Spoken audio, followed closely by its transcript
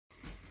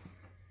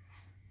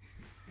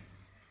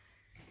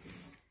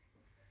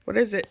What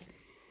is it?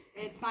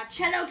 It's my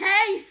cello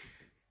case.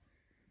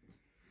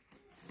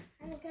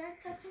 Can I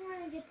touch it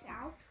when it gets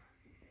out?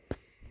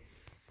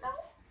 No.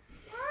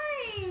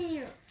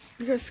 Why?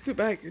 You gotta scoot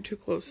back. You're too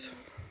close.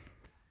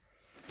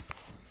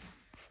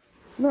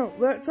 No,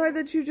 that side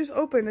that you just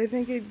opened, I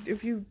think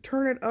if you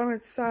turn it on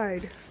its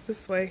side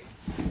this way,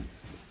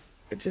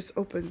 it just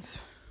opens.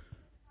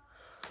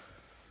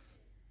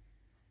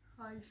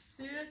 I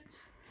see it.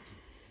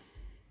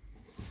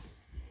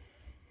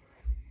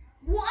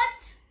 What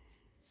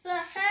the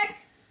heck?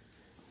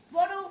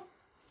 What a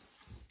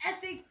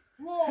epic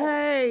wall.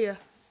 Hey!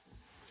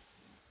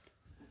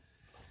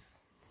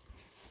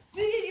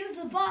 We can use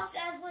the box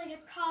as like a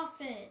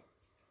coffin.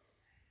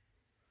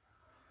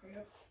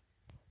 Yep.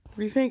 What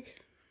do you think?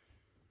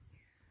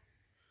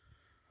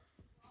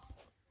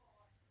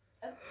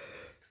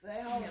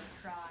 They all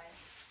cry.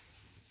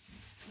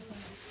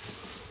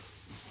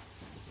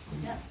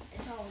 Yep,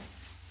 it's all.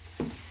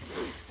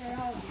 They're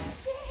all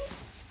good.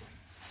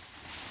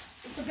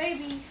 It's a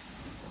baby.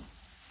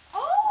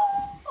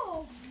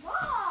 Oh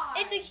my!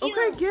 It's a cute.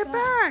 Okay, get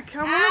back!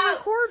 I want to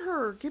record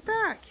her. Get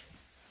back.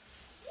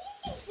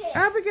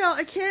 Abigail,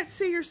 I can't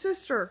see your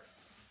sister.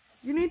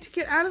 You need to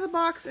get out of the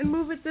box and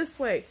move it this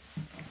way.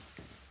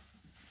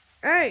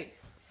 Hey!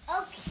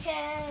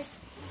 Okay.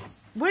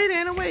 Wait,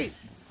 Anna, wait.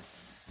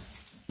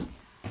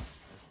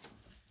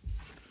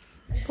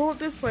 Pull it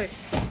this way.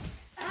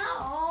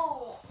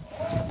 Ow!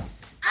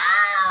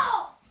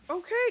 Ow!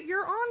 Okay,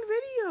 you're on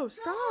video.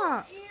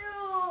 Stop. Ew!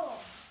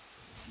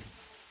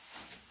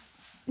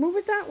 Move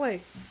it that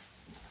way.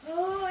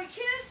 Oh, I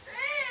can't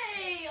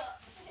see!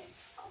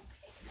 It's so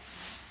big.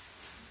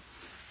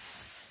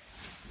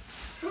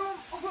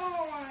 Come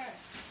on!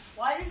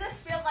 Why does this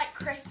feel like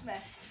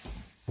Christmas?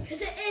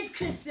 Because it is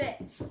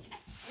Christmas.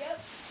 Yep.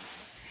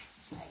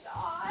 My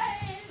God.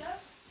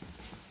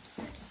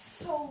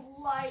 It's so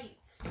light.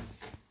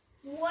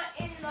 What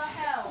in the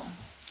hell?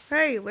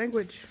 Hey,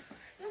 language.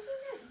 This is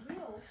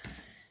real.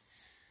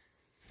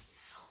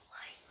 It's so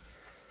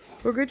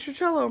light. Go get your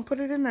cello and put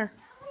it in there.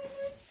 How is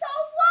it so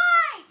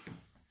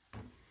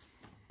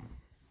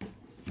light?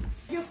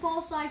 Your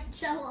full-size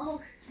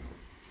cello.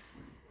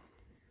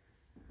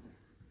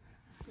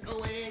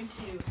 Going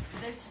into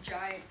this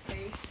giant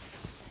case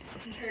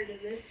compared to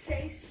this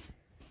case.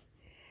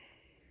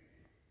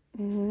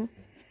 Mm-hmm.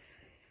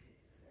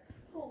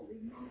 Holy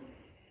moly.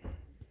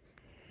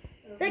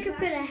 They could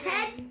fit a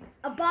head,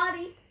 a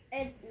body,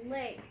 and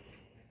leg.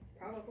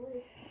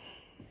 Probably.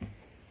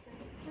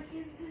 What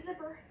is the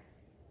zipper?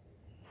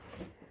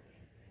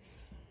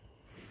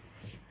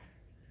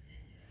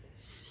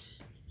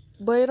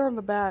 Lay it on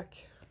the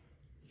back.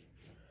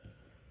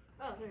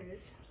 Oh, there it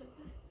is.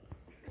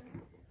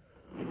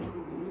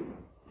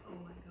 Oh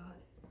my God.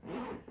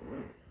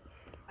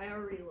 I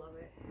already love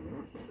it.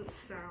 It's the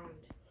sound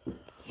of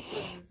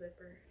the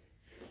zipper.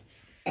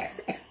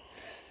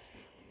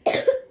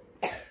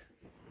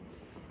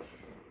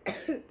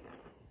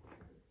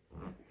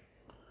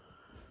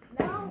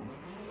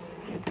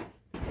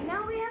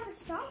 Now we have a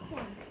soft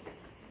one.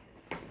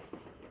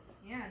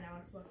 Yeah, now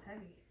it's less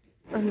heavy.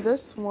 And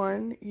this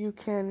one, you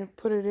can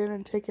put it in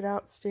and take it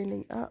out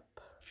standing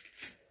up.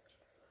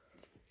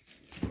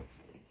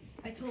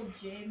 I told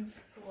James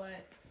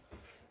what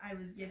I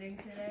was getting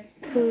today,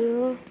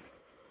 Yeah.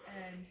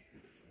 and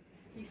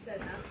he said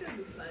that's gonna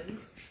be fun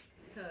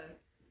to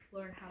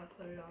learn how to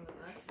put it on the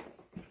bus.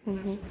 And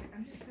I was just like,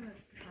 I'm just gonna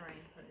try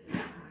and put it in the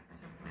back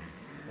somewhere,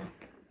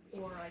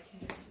 or I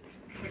can just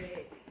put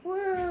it in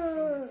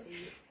the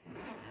seat and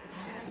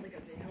add like a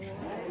visual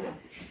of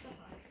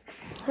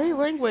it. Hey,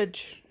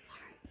 language.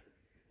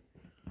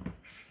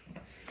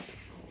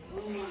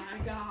 Oh my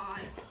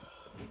God!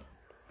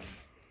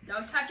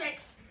 Don't touch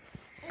it.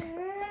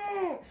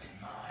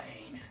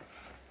 Fine.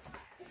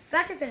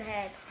 Back of the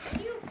head.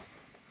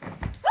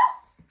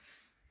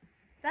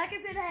 Back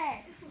of the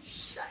head.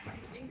 Shut my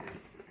finger.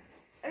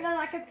 No,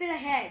 I can fit a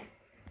head.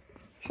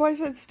 That's why I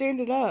said stand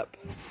it up.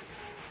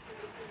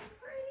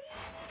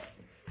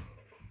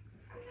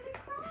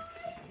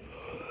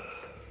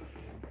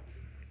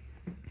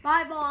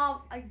 Bye,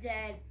 Mom. I'm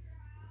dead.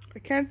 I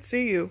can't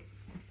see you.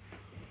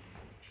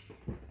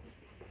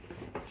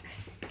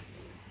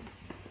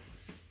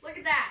 Look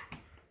at that.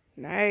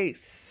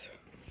 Nice.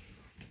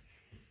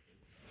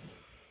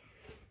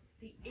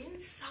 The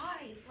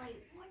inside, like,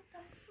 what the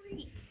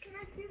freak? Can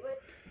I do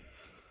it?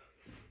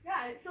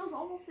 Yeah, it feels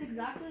almost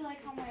exactly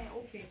like how my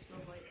old case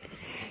feels like.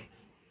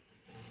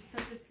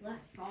 Except it's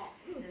less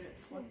soft and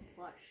it's less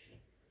plush.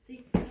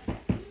 See?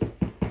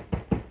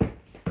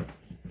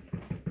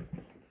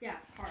 Yeah,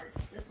 it's hard.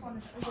 This one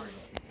is hard.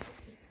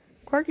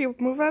 Clarky,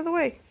 move out of the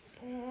way.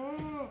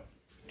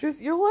 Just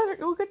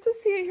you'll get to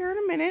see it here in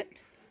a minute.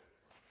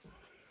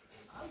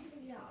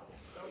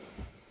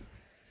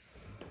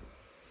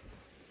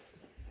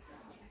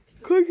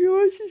 Clarky,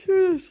 why don't you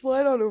turn the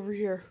light on over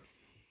here?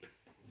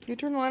 Can you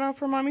turn the light on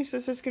for mommy so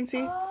sis can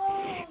see? Oh,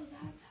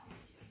 that's how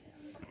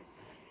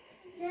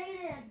I dang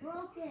it,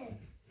 broken.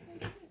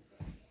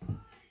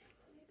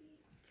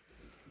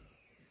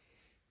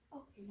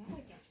 Okay, now I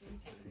got you.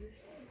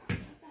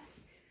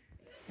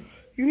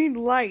 You need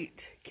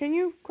light. Can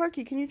you,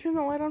 Clarky, can you turn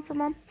the light on for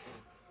Mom?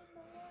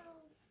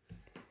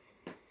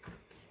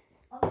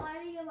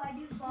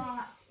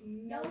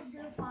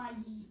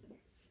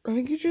 I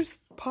think you just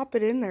pop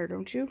it in there,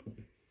 don't you?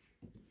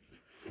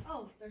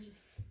 Oh, there's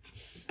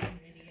an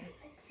idiot.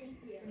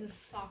 There's a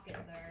socket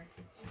there.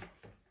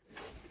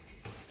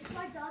 It's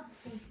my dog's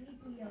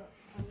video.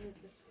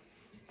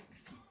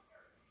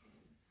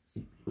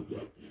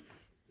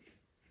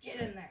 Get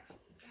in there.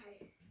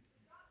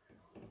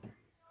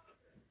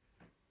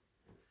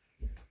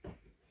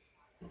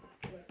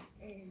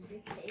 In the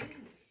case.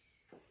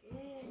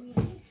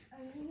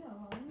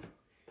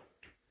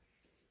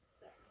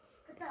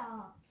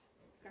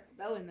 Got the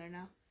bell in there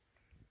now.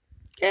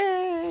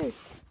 Yay!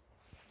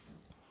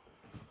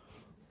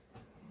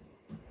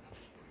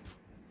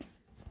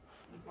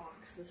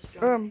 Box this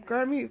junk.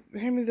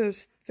 Hand me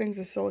those things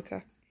of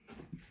silica.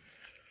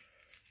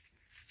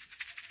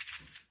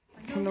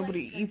 So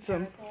nobody eats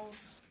them.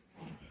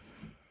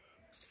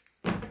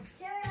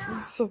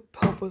 This will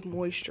help with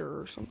moisture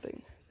or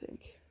something, I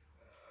think.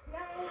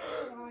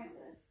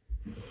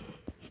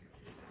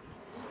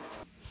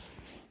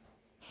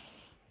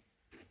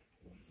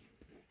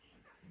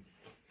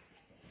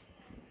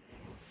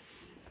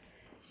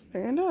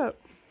 Stand up.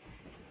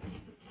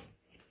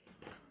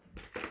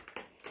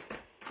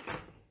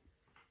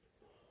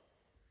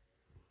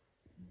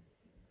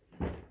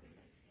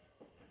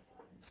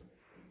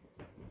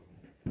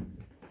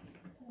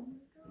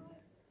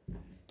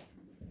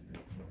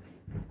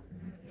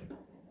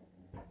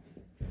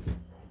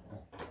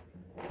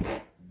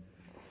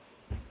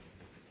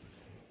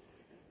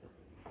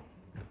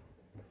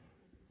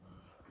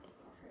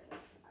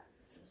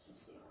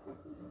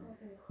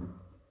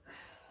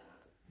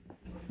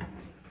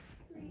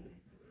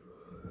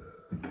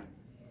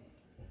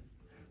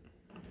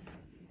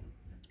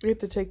 You have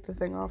to take the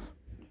thing off.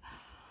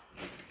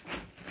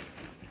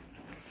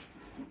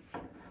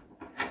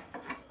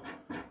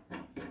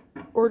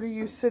 Or do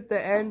you sit the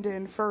end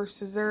in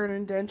first? Is there an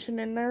indentation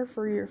in there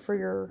for your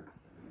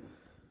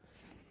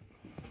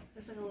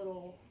There's like a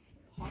little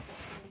pocket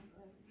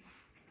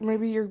thing.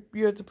 maybe you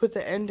have to put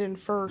the end in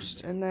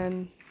first and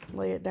then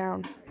lay it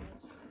down.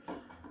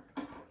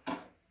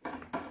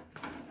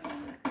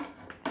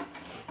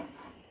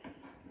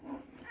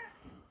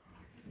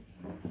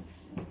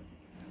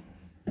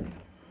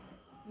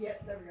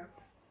 Yep, there we go.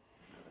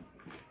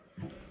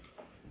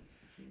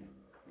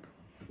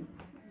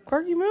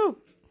 Clarky, move.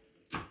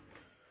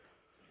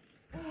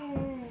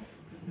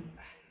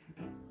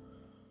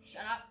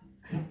 Shut up.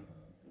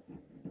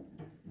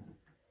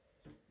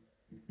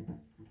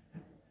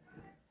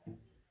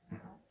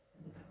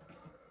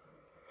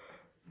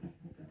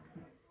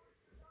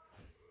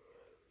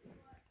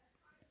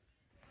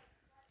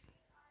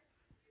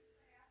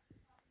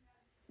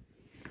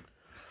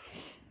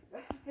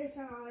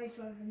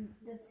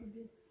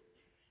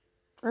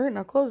 Alright,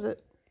 now close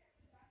it.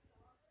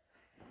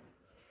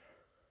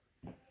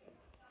 Oh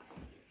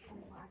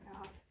my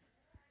god.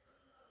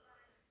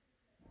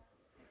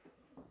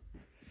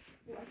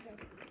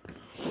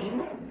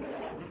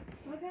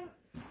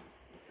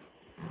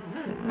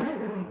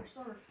 We're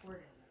still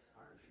recording this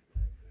part.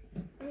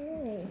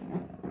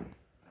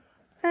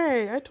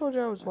 Hey, I told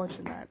you I was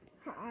watching that.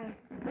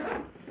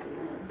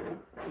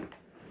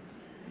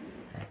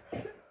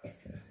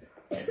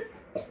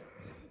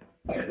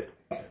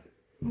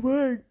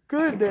 My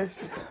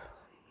goodness.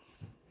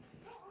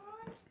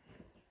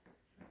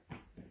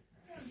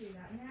 Don't do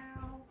that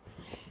now.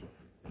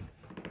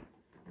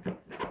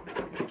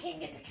 I can't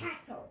get the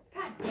castle.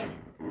 God damn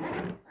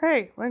it.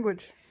 Hey,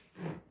 language.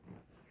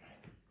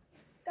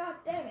 God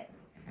damn it.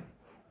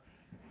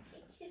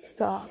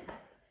 Stop.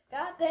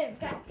 God damn it.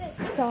 God damn it.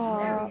 There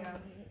Stop.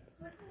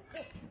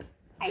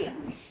 we go.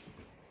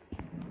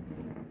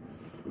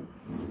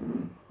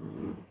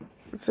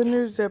 It's a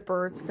new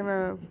zipper. It's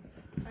gonna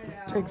I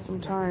know. take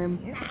some time.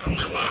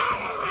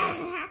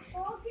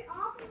 Oh, get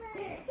off of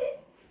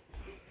it.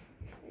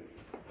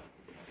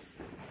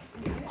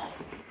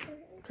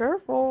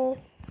 Careful.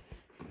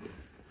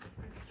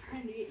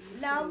 Trying to get used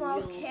to No the more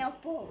wheels.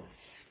 cables.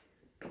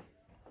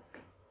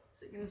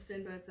 Is it gonna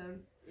stand by its own?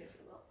 Yes,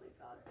 it will. Thank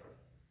God.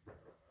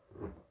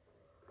 Oh,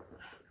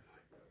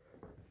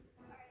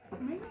 come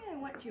on. Maybe I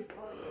went too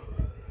far.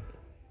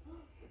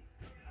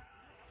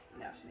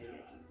 No, maybe I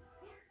didn't.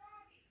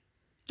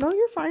 No,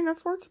 you're fine.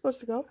 That's where it's supposed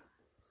to go.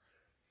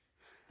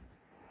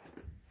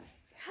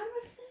 How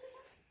much is this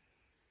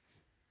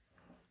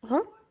again?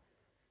 Huh?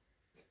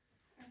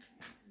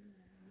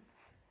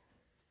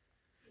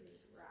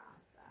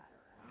 Wrap that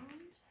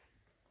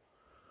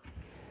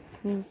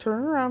around. And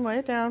turn around, lay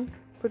it down.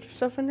 Put your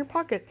stuff in your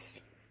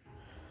pockets.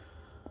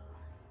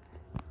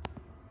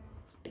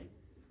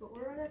 But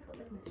where would I put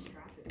like my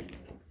strap and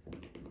stuff?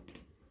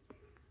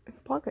 In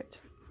the pocket.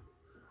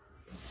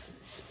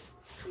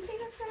 You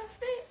think that's gonna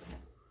fit?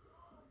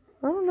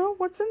 I don't know.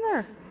 What's in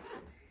there?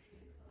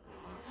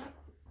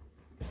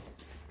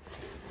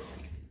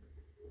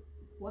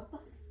 What the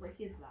frick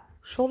is that?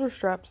 Shoulder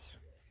straps.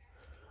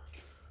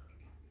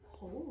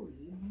 Holy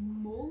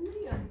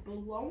moly, a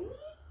baloney?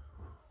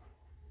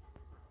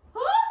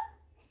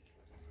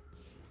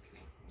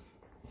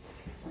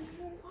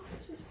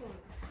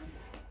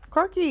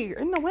 Clarky, you're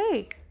in the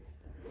way.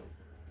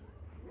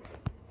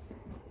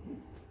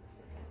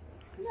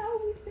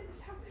 No, we've been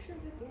captured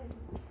again.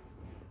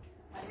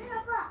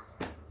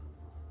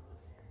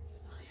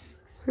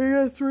 We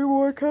got 3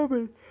 more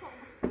coming.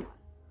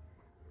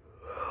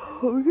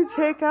 We can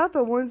take out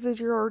the ones that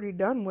you're already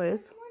done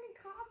with.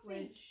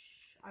 Which,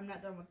 I'm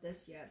not done with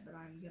this yet, but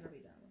I'm gonna be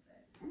done with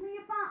it.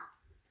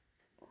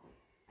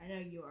 I know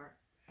you are.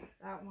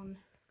 That one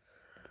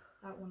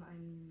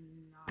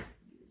I'm not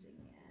using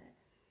yet.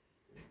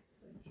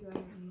 But 2 I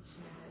haven't used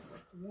yet.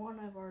 But 1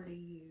 I've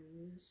already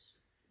used.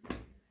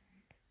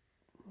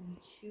 And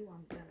 2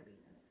 I'm gonna be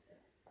done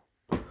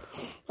with it.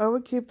 I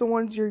would keep the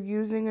ones you're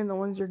using and the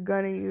ones you're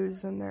gonna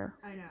use in there.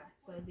 I know.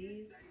 So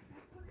these,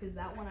 because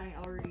that one I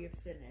already have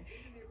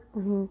finished.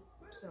 Mm-hmm.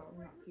 So I'm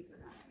not keeping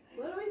that.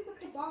 Where do we put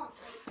the box?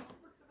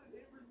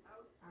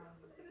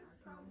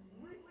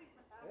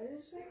 What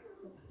is it?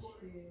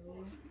 2.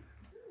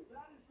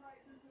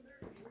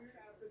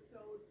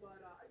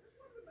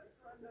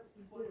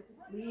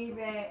 Leave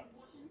it.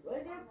 Where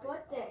did I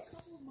put this?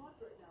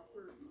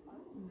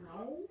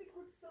 No.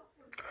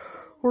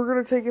 We're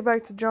gonna take it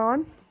back to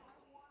John.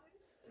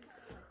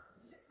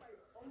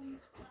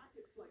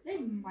 They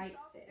might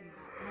fit in that.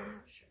 I'm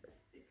not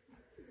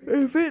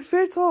sure. If it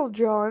fits all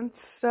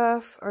John's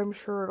stuff, I'm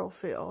sure it'll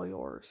fit all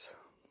yours.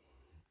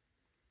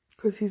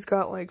 Because he's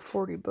got like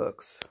 40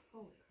 books.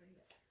 Holy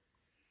crap.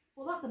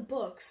 Well, not the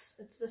books.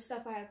 It's the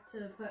stuff I have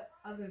to put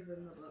other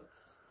than the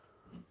books.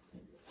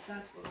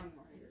 That's what I'm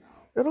worried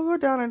about. It'll go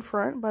down in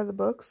front by the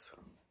books.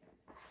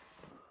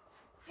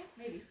 Yeah,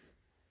 maybe.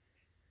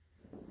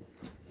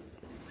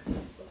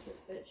 Look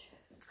this bitch.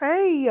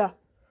 Hey!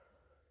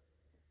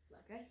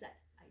 Like I said,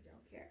 I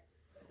don't care.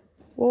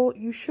 Well,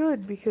 you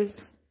should,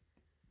 because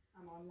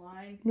I'm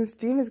online. Miss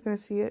Dean is going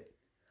to see it.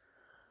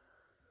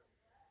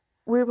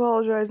 We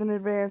apologize in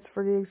advance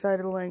for the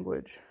excited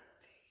language.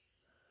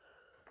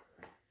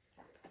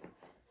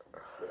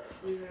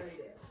 We already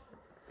did.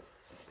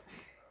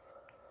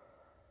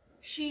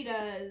 She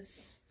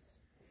does.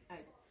 I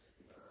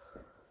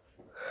don't.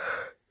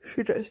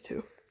 She does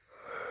too.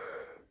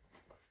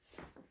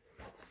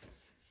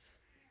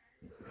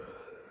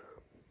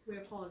 We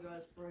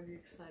apologize for the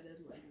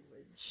excited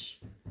language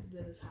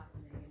that is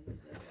happening in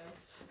this video.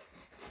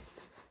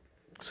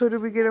 So, do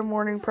we get a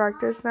morning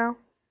practice now?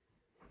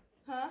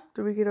 Huh?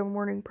 Do we get a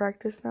morning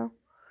practice now?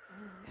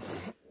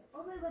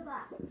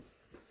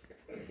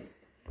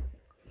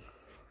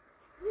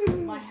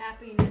 My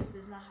happiness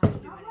does not have to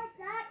do anything.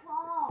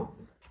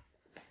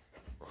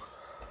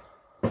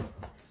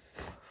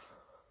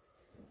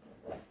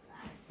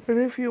 And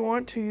if you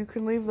want to, you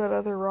can leave that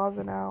other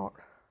rosin out.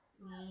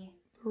 Me.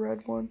 The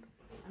red one.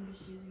 I'm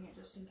just using it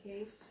just in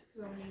case.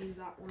 Because I'm going to use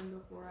that one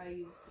before I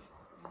use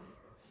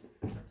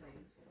the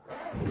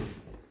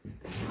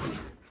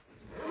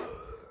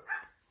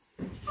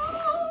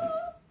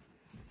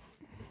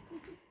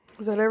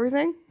Is that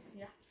everything?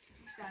 Yeah.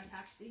 Just gotta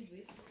attach these.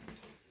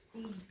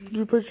 Did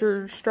you put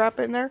your strap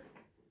in there?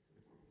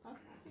 Huh?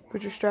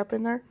 Put your strap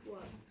in there?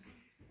 What?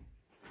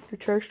 Your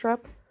chair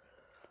strap?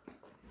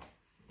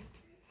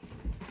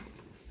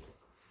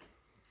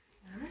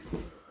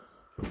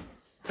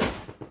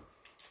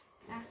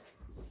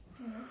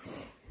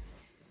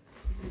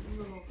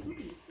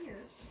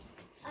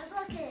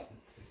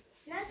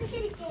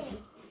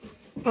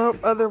 Oh,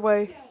 other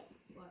way.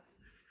 What?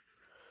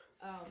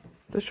 Oh.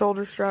 The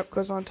shoulder strap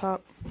goes on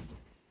top.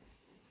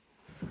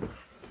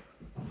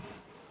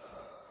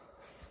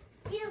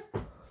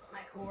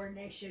 My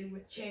coordination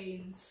with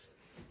chains.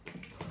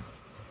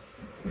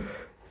 I'm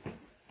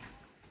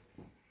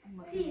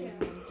lucky these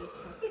ones just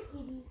hook.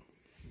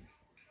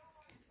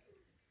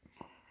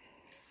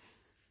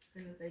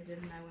 Because if they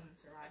didn't, I wouldn't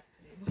survive.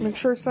 Make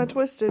sure it's not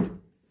twisted.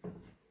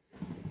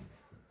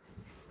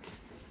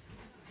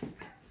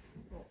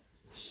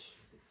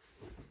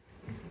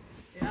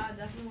 Yeah, it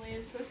definitely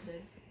is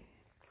twisted.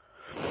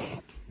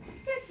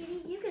 Here,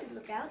 kitty, you can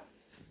look out.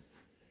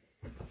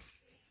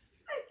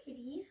 Hi,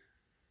 kitty.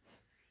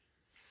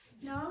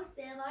 No,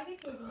 stay like a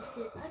kitty.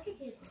 Sit like a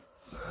kitty.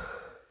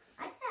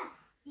 Like that.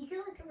 You can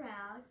look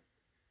around.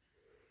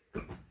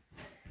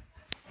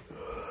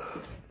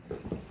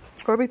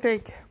 What do we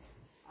think?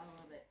 I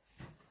love it.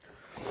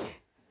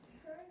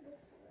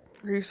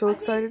 Are you so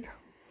excited?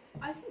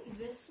 I think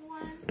this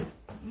one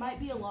might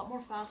be a lot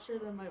more faster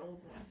than my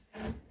old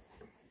one.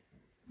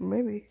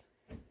 Maybe.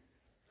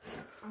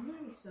 I'm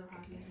gonna be so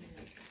happy with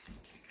this.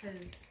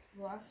 Because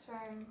last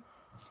time,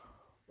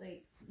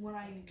 like, when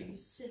I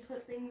used to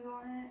put things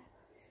on it,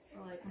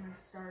 or like when I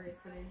started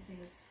putting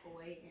things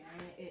away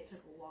in it, it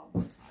took a lot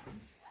more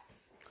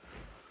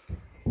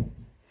time.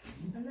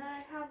 And then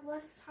I have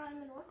less time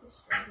in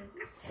orchestra.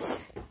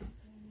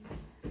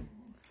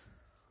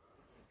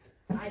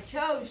 I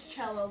chose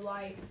cello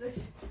life.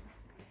 This.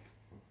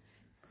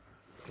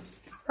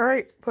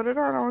 Alright, put it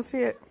on. I want to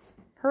see it.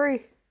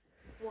 Hurry.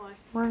 Why?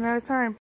 We're running out of time.